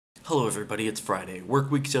Hello everybody, it's Friday.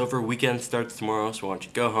 Work week's over, weekend starts tomorrow, so why don't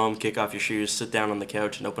you go home, kick off your shoes, sit down on the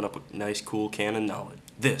couch, and open up a nice cool can of knowledge.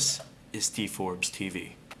 This is TForbes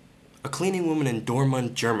TV. A cleaning woman in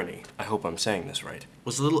Dortmund, Germany, I hope I'm saying this right,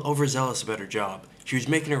 was a little overzealous about her job. She was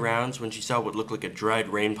making her rounds when she saw what looked like a dried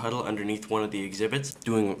rain puddle underneath one of the exhibits.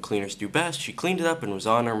 Doing what cleaners do best, she cleaned it up and was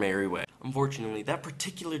on her merry way. Unfortunately, that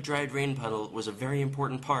particular dried rain puddle was a very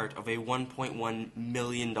important part of a $1.1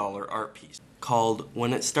 million art piece called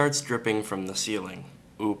When It Starts Dripping from the Ceiling.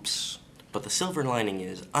 Oops. But the silver lining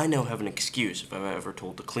is, I now have an excuse if I'm ever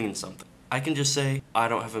told to clean something. I can just say, I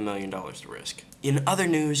don't have $1 million to risk. In other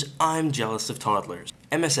news, I'm jealous of toddlers.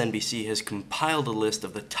 MSNBC has compiled a list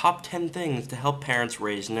of the top 10 things to help parents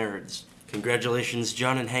raise nerds. Congratulations,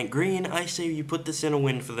 John and Hank Green, I say you put this in a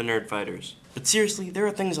win for the nerd fighters. But seriously, there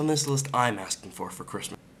are things on this list I'm asking for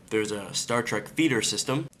Christmas. There's a Star Trek feeder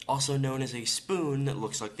system, also known as a spoon that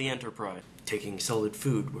looks like the Enterprise, taking solid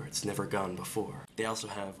food where it's never gone before. They also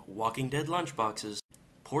have Walking Dead lunchboxes,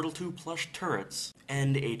 Portal 2 plush turrets,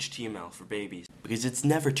 and HTML for babies. Because it's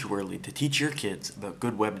never too early to teach your kids about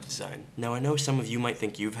good web design. Now I know some of you might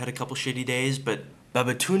think you've had a couple shitty days, but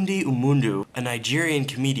Babatunde Umundu, a Nigerian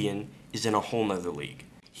comedian, is in a whole nother league.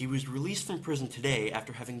 He was released from prison today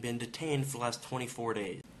after having been detained for the last 24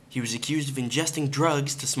 days. He was accused of ingesting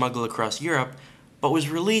drugs to smuggle across Europe, but was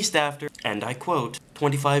released after, and I quote,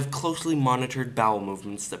 25 closely monitored bowel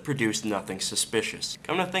movements that produced nothing suspicious.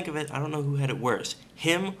 Come to think of it, I don't know who had it worse,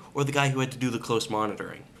 him or the guy who had to do the close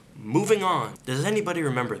monitoring. Moving on, does anybody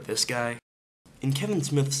remember this guy? In Kevin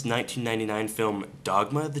Smith's 1999 film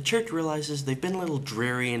Dogma, the church realizes they've been a little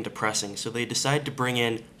dreary and depressing, so they decide to bring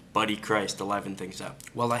in Buddy Christ to liven things up.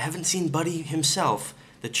 While I haven't seen Buddy himself,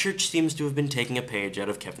 the church seems to have been taking a page out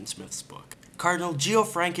of Kevin Smith's book. Cardinal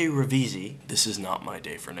Gianfranco Ravizzi, this is not my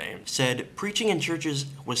day for names, said preaching in churches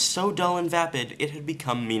was so dull and vapid it had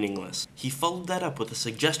become meaningless. He followed that up with a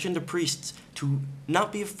suggestion to priests to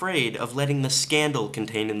not be afraid of letting the scandal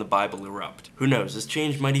contained in the Bible erupt. Who knows, this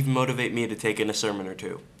change might even motivate me to take in a sermon or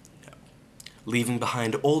two. No. Leaving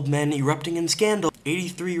behind old men erupting in scandal,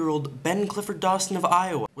 83-year-old Ben Clifford Dawson of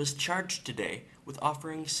Iowa was charged today with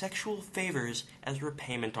offering sexual favors as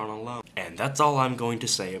repayment on a loan. And that's all I'm going to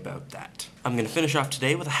say about that. I'm going to finish off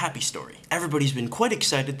today with a happy story. Everybody's been quite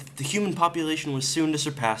excited that the human population was soon to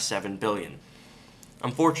surpass 7 billion.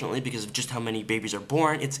 Unfortunately, because of just how many babies are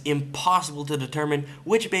born, it's impossible to determine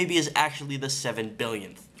which baby is actually the 7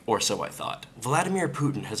 billionth. Or so I thought. Vladimir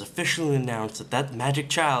Putin has officially announced that that magic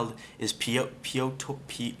child is the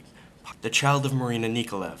child of Marina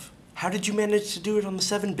Nikolaev. How did you manage to do it on the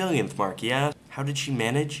 7 billionth mark, yeah? How did she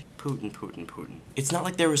manage? Putin. It's not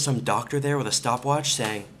like there was some doctor there with a stopwatch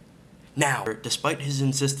saying, now, despite his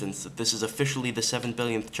insistence that this is officially the 7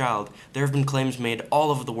 billionth child, there have been claims made all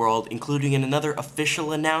over the world, including in another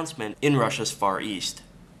official announcement in Russia's Far East.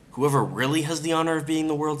 Whoever really has the honor of being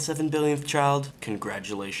the world's 7 billionth child,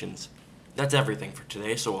 congratulations. That's everything for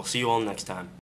today, so I'll see you all next time.